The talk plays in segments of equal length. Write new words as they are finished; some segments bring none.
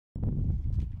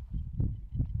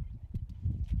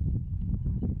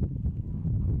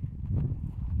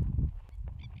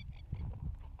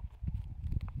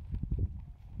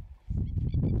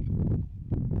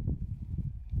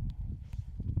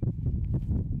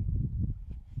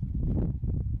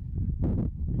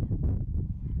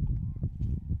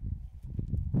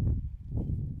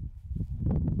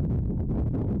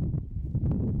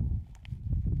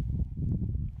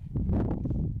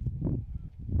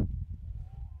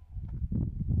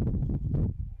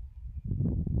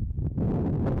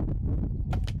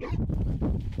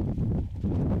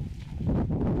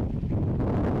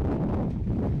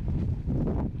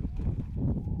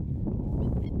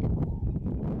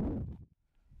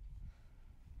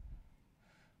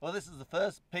Well, this is the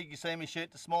first pig you see me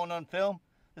shoot this morning on film.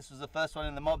 This was the first one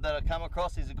in the mob that I come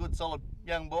across. He's a good solid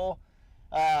young boar.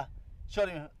 Shot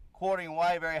him quartering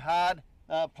away very hard.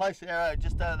 Placed the arrow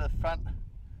just over the front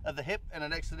of the hip and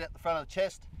it exited out the front of the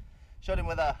chest. Shot him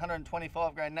with a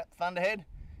 125 grain nap thunderhead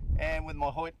and with my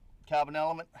Hoyt carbon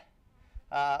element.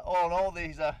 All in all,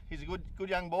 he's a good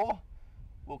young boar.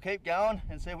 We'll keep going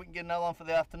and see if we can get another one for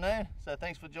the afternoon. So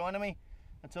thanks for joining me.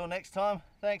 Until next time,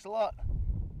 thanks a lot.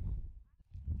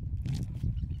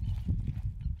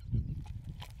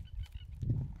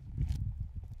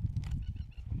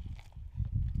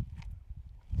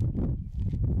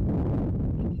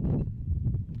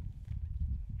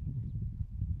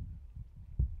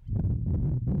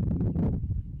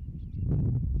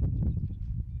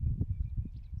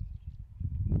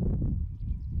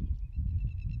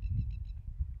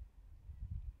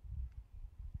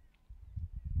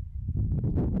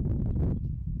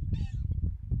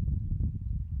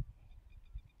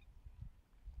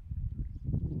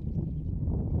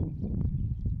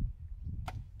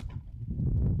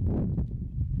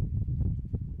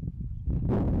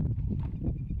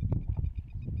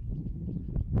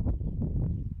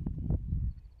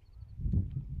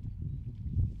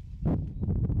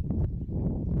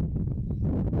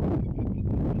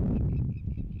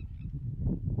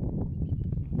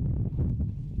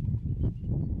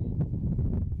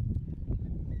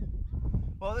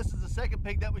 Well, this is the second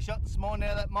pig that we shot this morning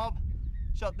out of that mob.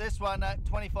 Shot this one at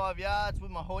 25 yards with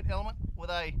my Hoyt element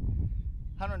with a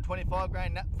 125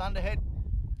 grain nap thunderhead.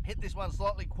 Hit this one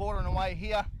slightly quartering away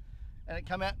here and it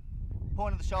come out,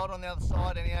 pointed the shoulder on the other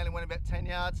side and he only went about 10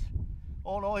 yards.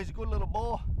 All in all, he's a good little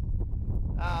boar.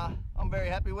 I'm very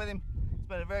happy with him. It's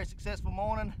been a very successful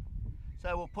morning.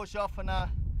 So we'll push off and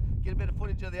get a bit of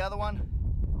footage of the other one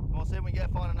and we'll see if we can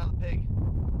go find another pig.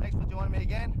 Thanks for joining me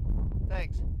again.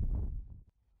 Thanks.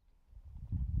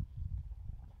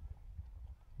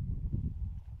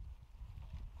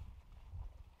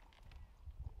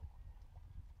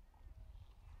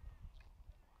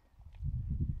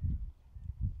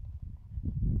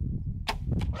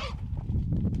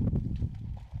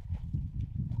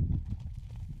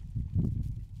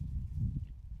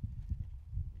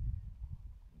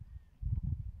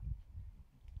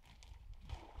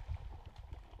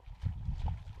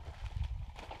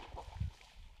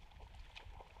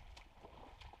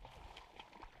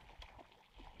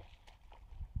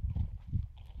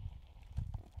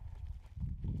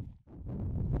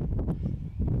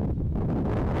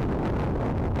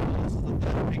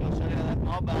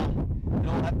 It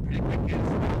all happened pretty quick.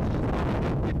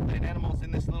 There's 15 animals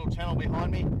in this little channel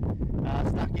behind me.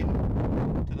 Stuck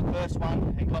in to the first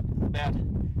one and got about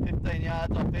 15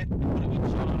 yards off it and put a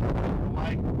good shot on it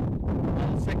away.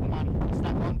 The second one I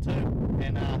stuck on to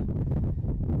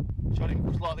and shot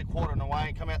him slightly quartering away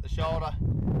and come out the shoulder.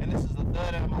 And this is the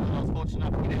third animal that I was fortunate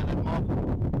enough to get out of that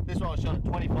mob. This one was shot at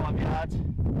 25 yards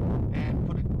and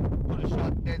put a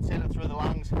shot dead centre through the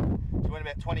lungs. She went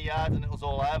about 20 yards and it was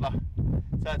all over.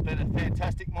 So it's been a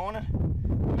fantastic morning.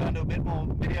 We're going to do a bit more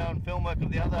video and film work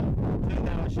of the other two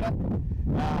that I shot.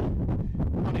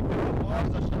 On equipment wise,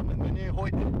 I shot them with my new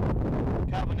Hoyt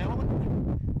carbon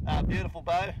element. Beautiful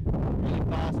bow, really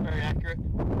fast, very accurate.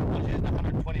 I was using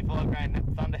 125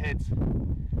 grain thunderheads. So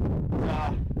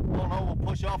all in all, we'll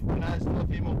push off. We know there's still a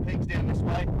few more pigs down this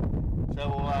way. So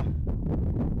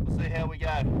we'll see how we go.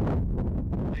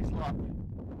 Thanks a lot.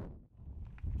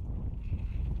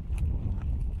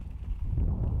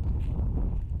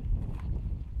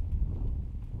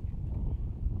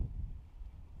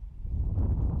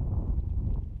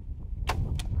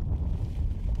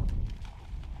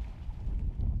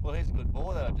 Well, here's a good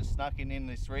boar that I've just snuck in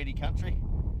this reedy country.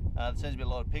 There seems to be a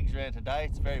lot of pigs around today.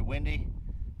 It's very windy,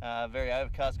 very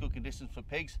overcast, good conditions for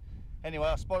pigs. Anyway,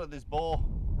 I spotted this boar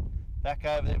back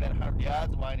over there about 100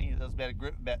 yards away, and there was about a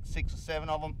group, about 6 or 7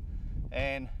 of them,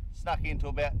 and snuck into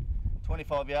about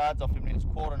 25 yards off him and he was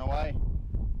quartering away.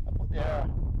 I put the arrow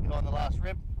behind the last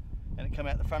rib and it came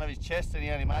out the front of his chest and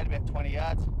he only made about 20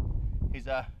 yards. He's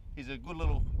a good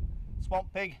little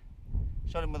swamp pig.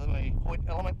 Shot him with my Hoyt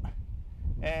element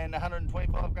and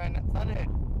 125 grain thunderhead.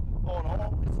 All in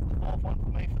all, this is the 4th one for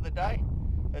me for the day.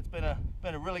 It's been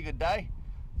a really good day,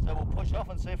 so we'll push off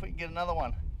and see if we can get another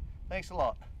one. Thanks a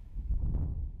lot.